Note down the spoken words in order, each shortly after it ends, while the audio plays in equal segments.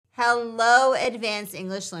Hello, advanced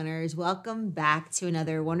English learners. Welcome back to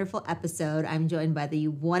another wonderful episode. I'm joined by the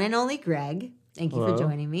one and only Greg. Thank you for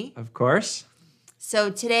joining me. Of course.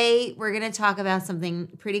 So today we're going to talk about something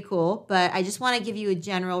pretty cool, but I just want to give you a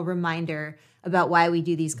general reminder about why we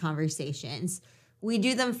do these conversations. We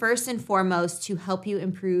do them first and foremost to help you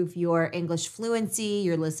improve your English fluency,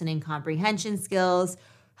 your listening comprehension skills,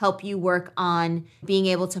 help you work on being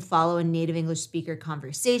able to follow a native English speaker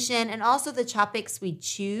conversation. And also the topics we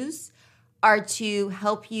choose are to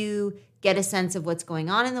help you get a sense of what's going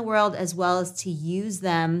on in the world, as well as to use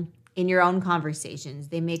them in your own conversations.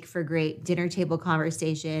 They make for great dinner table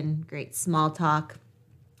conversation, great small talk,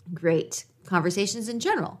 great conversations in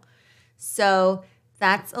general. So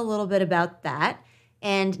that's a little bit about that.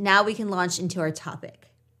 And now we can launch into our topic.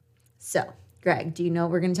 So, Greg, do you know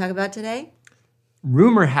what we're going to talk about today?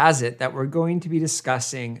 Rumor has it that we're going to be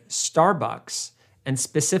discussing Starbucks and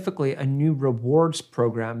specifically a new rewards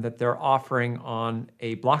program that they're offering on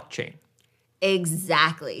a blockchain.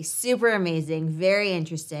 Exactly. Super amazing. Very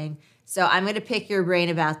interesting. So I'm going to pick your brain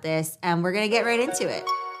about this and we're going to get right into it.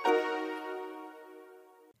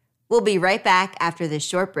 We'll be right back after this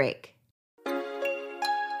short break.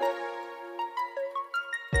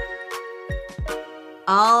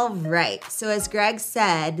 All right. So as Greg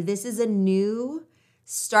said, this is a new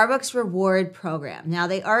Starbucks reward program. Now,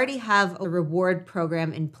 they already have a reward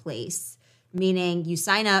program in place, meaning you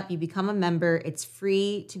sign up, you become a member, it's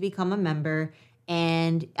free to become a member,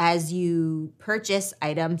 and as you purchase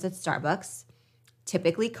items at Starbucks,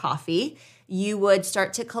 typically coffee, you would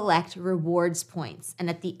start to collect rewards points. And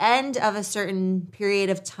at the end of a certain period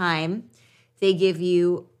of time, they give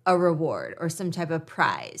you a reward or some type of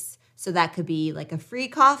prize. So that could be like a free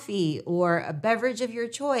coffee or a beverage of your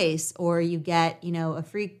choice, or you get, a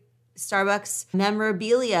free Starbucks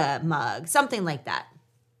memorabilia mug, something like that.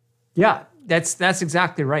 Yeah, that's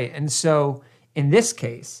exactly right. And so in this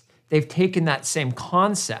case, they've taken that same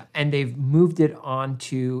concept and they've moved it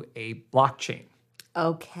onto a blockchain.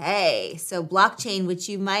 Okay, so blockchain, which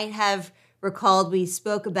you might have recalled we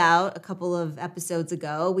spoke about a couple of episodes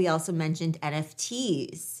ago, we also mentioned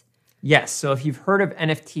NFTs. Yes, so if you've heard of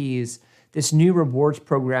NFTs, this new rewards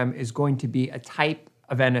program is going to be a type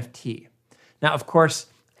of NFT. Now, of course,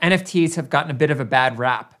 NFTs have gotten a bit of a bad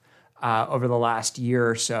rap over the last year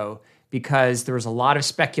or so because there was a lot of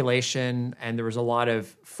speculation and there was a lot of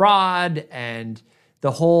fraud and the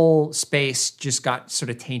whole space just got sort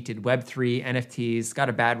of tainted. Web3, NFTs got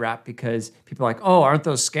a bad rap because people are like, oh, aren't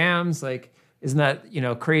those scams? Like, isn't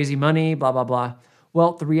that, crazy money, blah, blah, blah.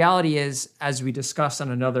 Well, the reality is, as we discussed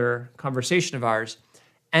on another conversation of ours,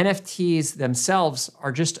 NFTs themselves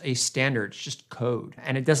are just a standard, it's just code.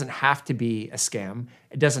 And it doesn't have to be a scam.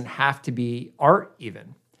 It doesn't have to be art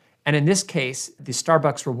even. And in this case, the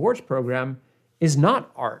Starbucks rewards program is not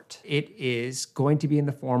art. It is going to be in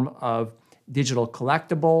the form of digital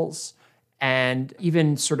collectibles and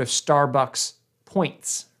even sort of Starbucks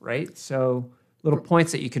points, right? So little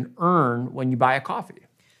points that you can earn when you buy a coffee.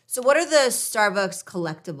 So what are the Starbucks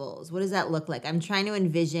collectibles? What does that look like? I'm trying to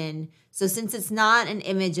envision. So since it's not an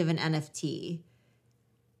image of an NFT,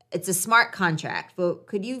 it's a smart contract. But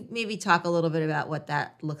could you maybe talk a little bit about what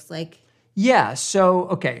that looks like? Yeah. So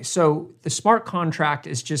the smart contract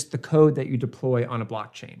is just the code that you deploy on a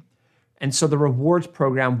blockchain. And so the rewards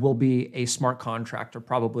program will be a smart contract or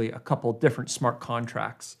probably a couple different smart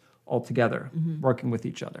contracts all together working with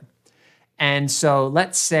each other. And so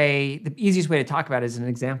let's say the easiest way to talk about it is an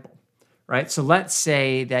example, right? So let's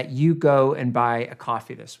say that you go and buy a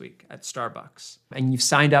coffee this week at Starbucks and you've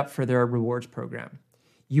signed up for their rewards program.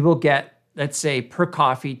 You will get, let's say per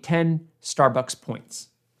coffee, 10 Starbucks points,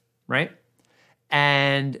 right?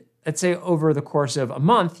 And let's say over the course of a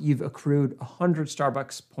month, you've accrued 100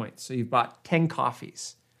 Starbucks points. So you've bought 10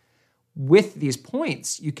 coffees. With these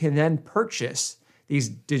points, you can then purchase these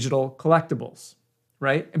digital collectibles.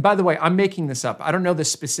 Right? And by the way, I'm making this up. I don't know the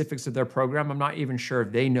specifics of their program. I'm not even sure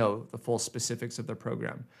if they know the full specifics of their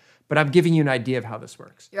program. But I'm giving you an idea of how this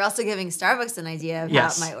works. You're also giving Starbucks an idea of how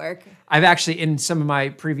it might work. I've actually, in some of my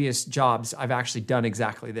previous jobs, I've actually done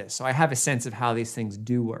exactly this. So I have a sense of how these things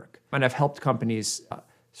do work. And I've helped companies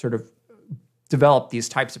sort of develop these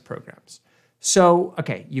types of programs. So,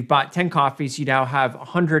 okay, you've bought 10 coffees. You now have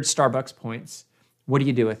 100 Starbucks points. What do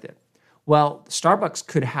you do with it? Well, Starbucks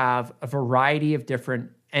could have a variety of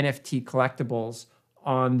different NFT collectibles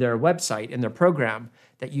on their website in their program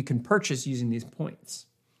that you can purchase using these points.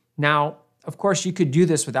 Now, of course, you could do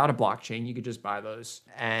this without a blockchain. You could just buy those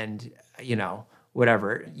and,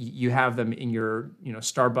 whatever. You have them in your,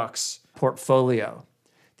 Starbucks portfolio.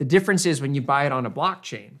 The difference is when you buy it on a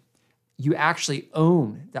blockchain, you actually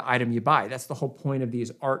own the item you buy. That's the whole point of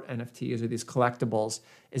these art NFTs or these collectibles,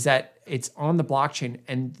 is that it's on the blockchain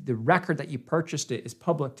and the record that you purchased it is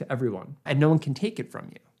public to everyone and no one can take it from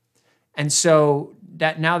you. And so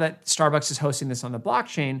that now that Starbucks is hosting this on the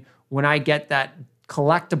blockchain, when I get that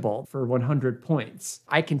collectible for 100 points,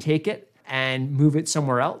 I can take it and move it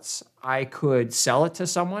somewhere else. I could sell it to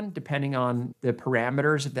someone depending on the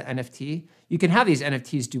parameters of the NFT. You can have these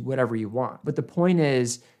NFTs do whatever you want. But the point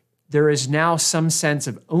is, there is now some sense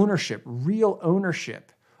of ownership, real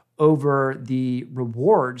ownership over the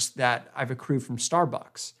rewards that I've accrued from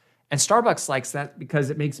Starbucks. And Starbucks likes that because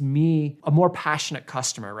it makes me a more passionate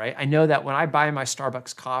customer, right? I know that when I buy my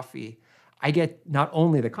Starbucks coffee, I get not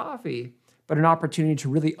only the coffee, but an opportunity to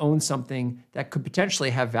really own something that could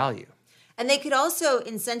potentially have value. And they could also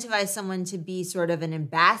incentivize someone to be sort of an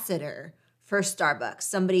ambassador for Starbucks,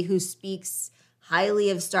 somebody who speaks highly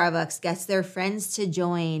of Starbucks, gets their friends to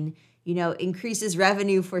join, increases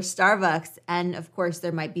revenue for Starbucks. And of course,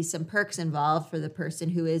 there might be some perks involved for the person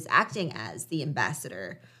who is acting as the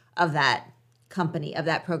ambassador of that company, of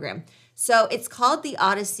that program. So it's called the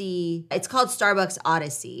Odyssey. It's called Starbucks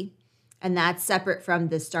Odyssey, and that's separate from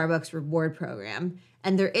the Starbucks reward program.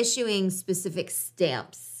 And they're issuing specific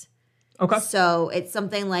stamps. Okay. So it's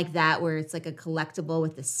something like that where it's like a collectible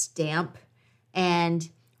with a stamp. And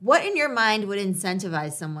what in your mind would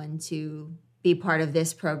incentivize someone to be part of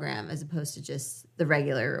this program as opposed to just the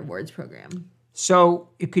regular rewards program? So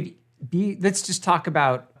it could be, let's just talk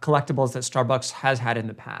about collectibles that Starbucks has had in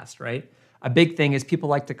the past, right? A big thing is people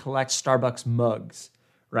like to collect Starbucks mugs,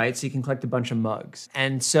 right? So you can collect a bunch of mugs.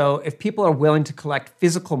 And so if people are willing to collect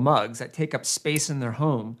physical mugs that take up space in their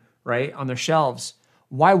home, right, on their shelves,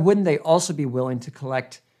 why wouldn't they also be willing to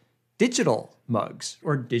collect digital mugs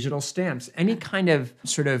or digital stamps, any kind of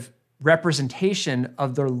sort of representation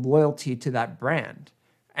of their loyalty to that brand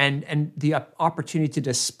and the opportunity to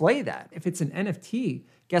display that? If it's an NFT,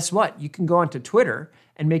 guess what? You can go onto Twitter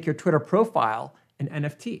and make your Twitter profile an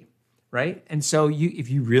NFT, right? And so if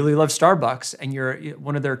you really love Starbucks and you're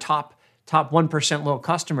one of their top 1% loyal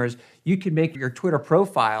customers, you could make your Twitter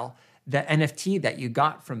profile the NFT that you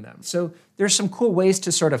got from them. So there's some cool ways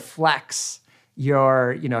to sort of flex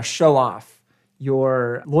your, show off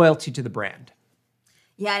your loyalty to the brand.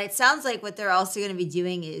 Yeah, and it sounds like what they're also going to be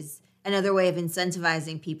doing is another way of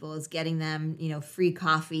incentivizing people is getting them, free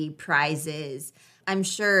coffee, prizes. I'm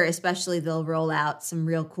sure especially they'll roll out some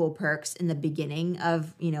real cool perks in the beginning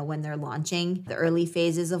of, when they're launching, the early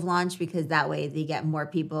phases of launch, because that way they get more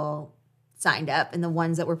people signed up, and the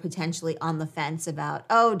ones that were potentially on the fence about,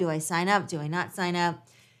 oh, do I sign up? Do I not sign up?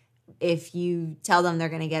 If you tell them they're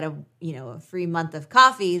going to get a free month of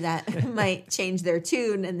coffee, that might change their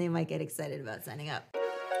tune and they might get excited about signing up.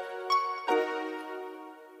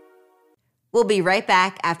 We'll be right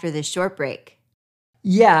back after this short break.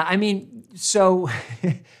 Yeah, so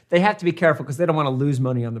they have to be careful because they don't want to lose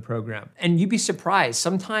money on the program. And you'd be surprised.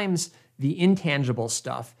 Sometimes the intangible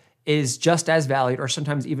stuff is just as valued or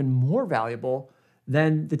sometimes even more valuable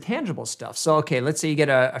than the tangible stuff. So, okay, let's say you get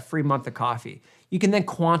a free month of coffee. You can then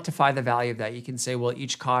quantify the value of that. You can say, well,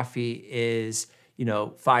 each coffee is,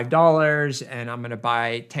 $5 and I'm going to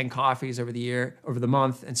buy 10 coffees over the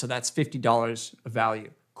month. And so that's $50 of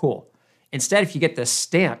value. Cool. Instead, if you get this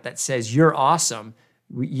stamp that says you're awesome,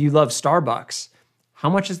 you love Starbucks, how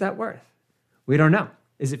much is that worth? We don't know.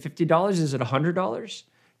 Is it $50? Is it $100?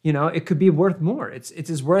 It could be worth more. It's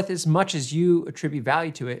as worth as much as you attribute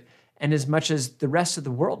value to it and as much as the rest of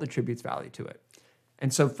the world attributes value to it.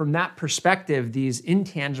 And so from that perspective, these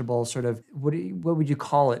intangible sort of, what would you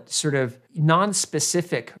call it, sort of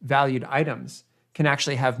non-specific valued items can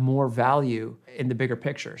actually have more value in the bigger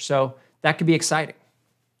picture. So that could be exciting.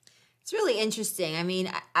 It's really interesting.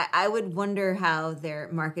 I would wonder how their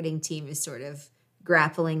marketing team is sort of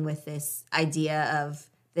grappling with this idea of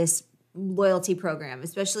this loyalty program,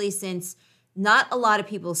 especially since not a lot of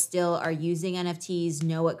people still are using NFTs,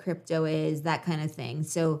 know what crypto is, that kind of thing.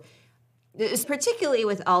 So it's particularly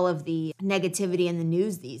with all of the negativity in the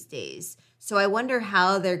news these days. So I wonder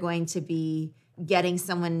how they're going to be getting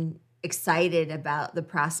someone excited about the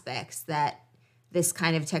prospects that this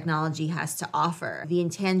kind of technology has to offer, the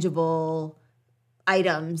intangible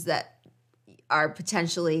items that are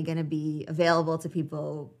potentially going to be available to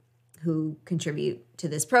people who contribute to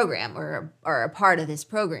this program or are a part of this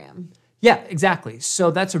program. Yeah, exactly.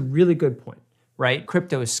 So that's a really good point, right?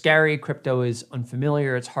 Crypto is scary. Crypto is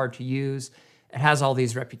unfamiliar. It's hard to use. It has all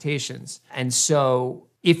these reputations. And so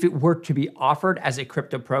if it were to be offered as a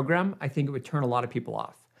crypto program, I think it would turn a lot of people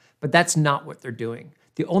off. But that's not what they're doing.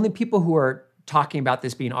 The only people who are talking about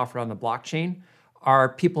this being offered on the blockchain are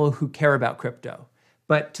people who care about crypto.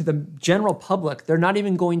 But to the general public, they're not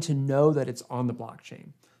even going to know that it's on the blockchain.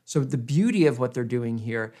 So the beauty of what they're doing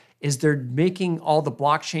here is they're making all the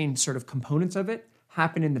blockchain sort of components of it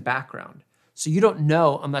happen in the background. So you don't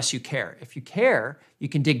know unless you care. If you care, you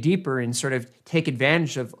can dig deeper and sort of take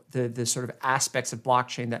advantage of the sort of aspects of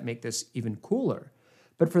blockchain that make this even cooler.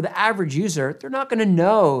 But for the average user, they're not going to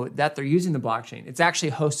know that they're using the blockchain. It's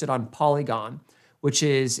actually hosted on Polygon, which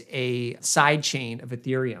is a side chain of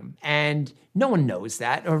Ethereum. And no one knows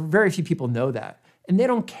that, or very few people know that. And they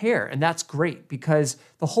don't care. And that's great because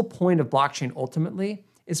the whole point of blockchain ultimately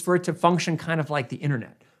is for it to function kind of like the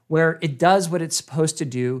internet, where it does what it's supposed to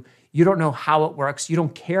do. You don't know how it works. You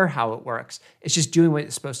don't care how it works. It's just doing what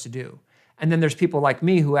it's supposed to do. And then there's people like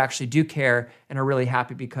me who actually do care and are really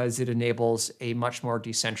happy because it enables a much more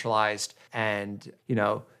decentralized and,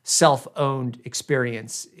 self-owned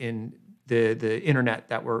experience in the internet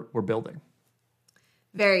that we're building.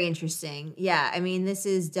 Very interesting. Yeah, I mean, this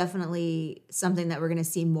is definitely something that we're going to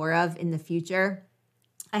see more of in the future.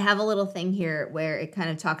 I have a little thing here where it kind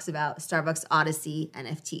of talks about Starbucks Odyssey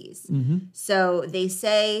NFTs. Mm-hmm. So they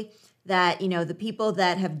say that, the people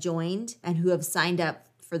that have joined and who have signed up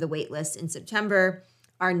for the waitlist in September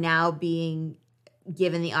are now being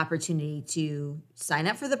given the opportunity to sign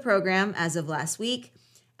up for the program as of last week.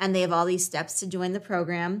 And they have all these steps to join the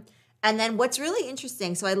program. And then what's really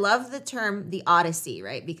interesting, so I love the term the Odyssey,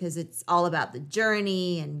 right? Because it's all about the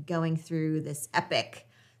journey and going through this epic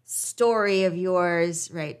story of yours,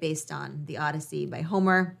 right? Based on the Odyssey by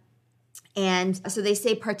Homer. And so they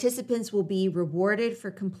say participants will be rewarded for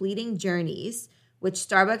completing journeys, which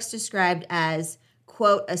Starbucks described as,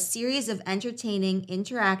 quote, a series of entertaining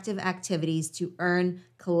interactive activities to earn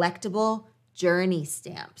collectible journey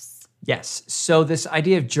stamps. Yes. So this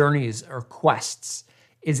idea of journeys or quests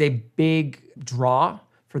is a big draw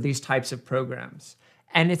for these types of programs.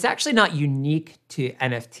 And it's actually not unique to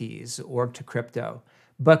NFTs or to crypto,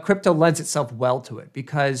 but crypto lends itself well to it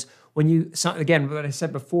because again, what I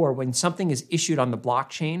said before, when something is issued on the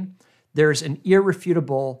blockchain, there's an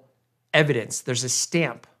irrefutable evidence. There's a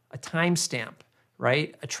stamp, a time stamp,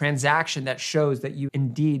 right? A transaction that shows that you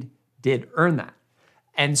indeed did earn that.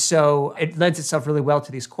 And so it lends itself really well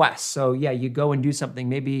to these quests. So yeah, you go and do something.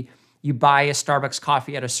 Maybe you buy a Starbucks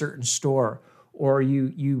coffee at a certain store, or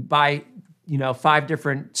you buy 5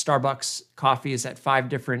 different Starbucks coffees at 5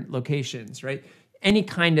 different locations, right? Any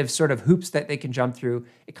kind of sort of hoops that they can jump through,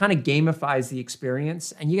 it kind of gamifies the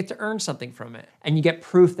experience and you get to earn something from it. And you get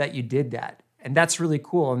proof that you did that. And that's really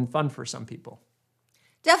cool and fun for some people.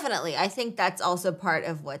 Definitely. I think that's also part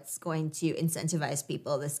of what's going to incentivize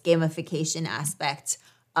people, this gamification aspect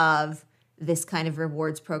of this kind of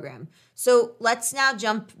rewards program. So let's now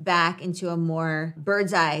jump back into a more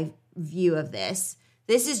bird's eye view of this.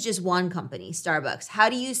 This is just one company, Starbucks. How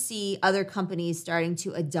do you see other companies starting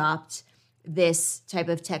to adopt this type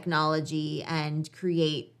of technology and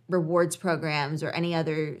create rewards programs or any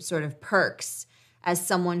other sort of perks as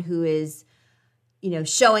someone who is,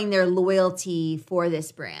 showing their loyalty for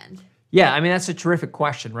this brand? Yeah, I mean, that's a terrific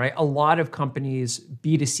question, right? A lot of companies,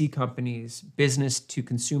 B2C companies, business to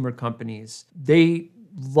consumer companies, they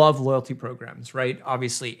love loyalty programs, right?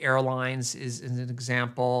 Obviously, airlines is an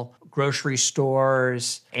example, grocery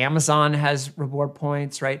stores, Amazon has reward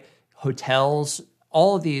points, right? Hotels,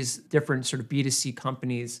 all of these different sort of B2C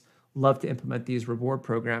companies love to implement these reward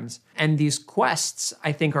programs. And these quests,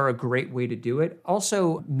 I think, are a great way to do it.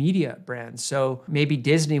 Also, media brands. So maybe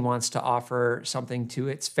Disney wants to offer something to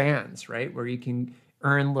its fans, right? Where you can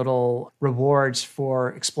earn little rewards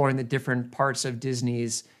for exploring the different parts of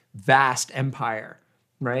Disney's vast empire,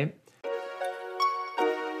 right?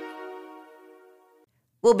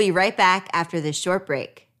 We'll be right back after this short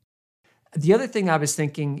break. The other thing I was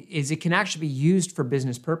thinking is it can actually be used for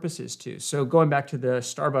business purposes too. So going back to the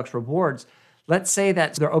Starbucks rewards, let's say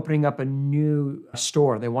that they're opening up a new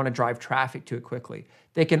store. They want to drive traffic to it quickly.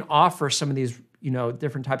 They can offer some of these,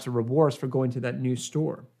 different types of rewards for going to that new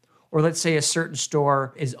store. Or let's say a certain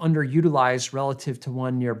store is underutilized relative to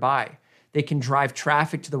one nearby. They can drive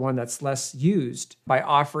traffic to the one that's less used by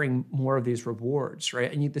offering more of these rewards, right?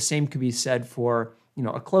 And the same could be said for,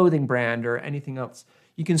 a clothing brand or anything else.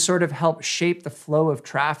 You can sort of help shape the flow of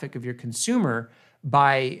traffic of your consumer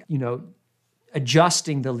by,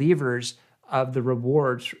 adjusting the levers of the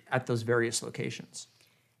rewards at those various locations.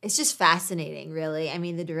 It's just fascinating, really. I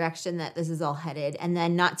mean, the direction that this is all headed, and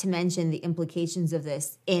then not to mention the implications of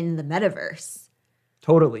this in the metaverse.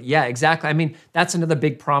 Totally. Yeah, exactly. I mean, that's another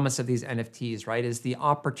big promise of these NFTs, right? Is the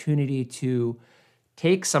opportunity to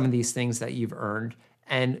take some of these things that you've earned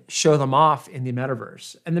and show them off in the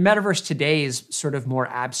metaverse. And the metaverse today is sort of more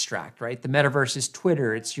abstract, right? The metaverse is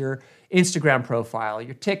Twitter, it's your Instagram profile,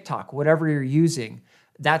 your TikTok, whatever you're using,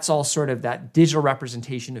 that's all sort of that digital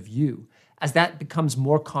representation of you. As that becomes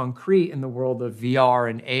more concrete in the world of VR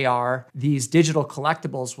and AR, these digital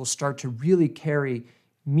collectibles will start to really carry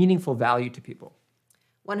meaningful value to people.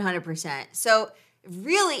 100%. So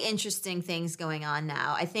really interesting things going on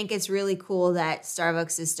now. I think it's really cool that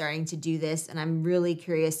Starbucks is starting to do this, and I'm really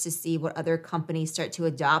curious to see what other companies start to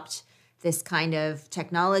adopt this kind of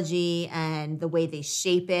technology and the way they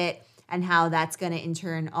shape it, and how that's going to in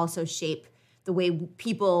turn also shape the way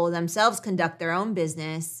people themselves conduct their own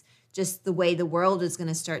business, just the way the world is going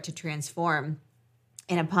to start to transform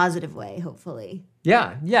in a positive way, hopefully.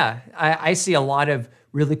 Yeah. I see a lot of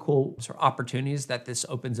really cool sort of opportunities that this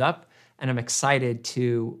opens up, and I'm excited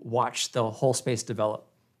to watch the whole space develop.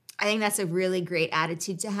 I think that's a really great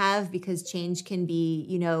attitude to have, because change can be,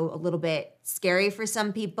 a little bit scary for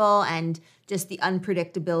some people, and just the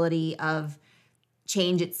unpredictability of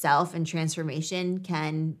change itself and transformation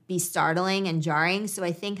can be startling and jarring. So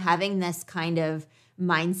I think having this kind of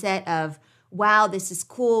mindset of, wow, this is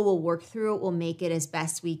cool, we'll work through it, we'll make it as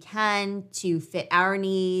best we can to fit our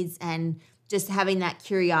needs, and just having that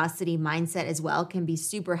curiosity mindset as well can be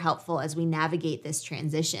super helpful as we navigate this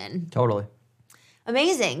transition. Totally.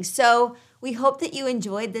 Amazing. So we hope that you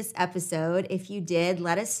enjoyed this episode. If you did,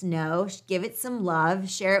 let us know. Give it some love.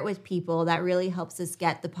 Share it with people. That really helps us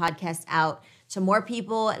get the podcast out to more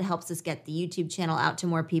people. It helps us get the YouTube channel out to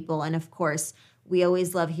more people. And of course, we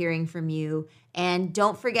always love hearing from you. And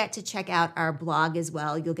don't forget to check out our blog as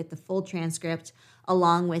well. You'll get the full transcript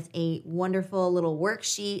along with a wonderful little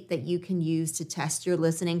worksheet that you can use to test your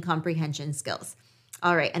listening comprehension skills.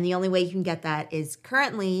 All right. And the only way you can get that is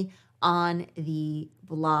currently on the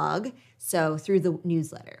blog. So through the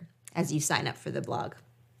newsletter, as you sign up for the blog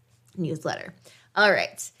newsletter. All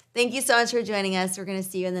right. Thank you so much for joining us. We're going to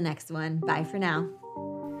see you in the next one. Bye for now.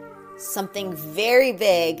 Something very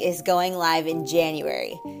big is going live in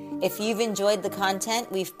January. If you've enjoyed the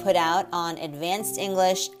content we've put out on Advanced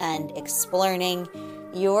English and Explearning,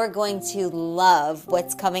 you're going to love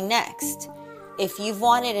what's coming next. If you've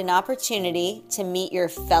wanted an opportunity to meet your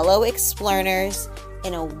fellow Explearners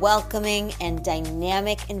in a welcoming and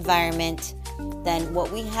dynamic environment, then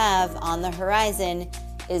what we have on the horizon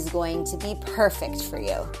is going to be perfect for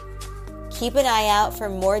you. Keep an eye out for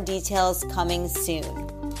more details coming soon.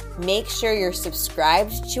 Make sure you're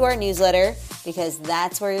subscribed to our newsletter, because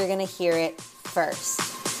that's where you're going to hear it first.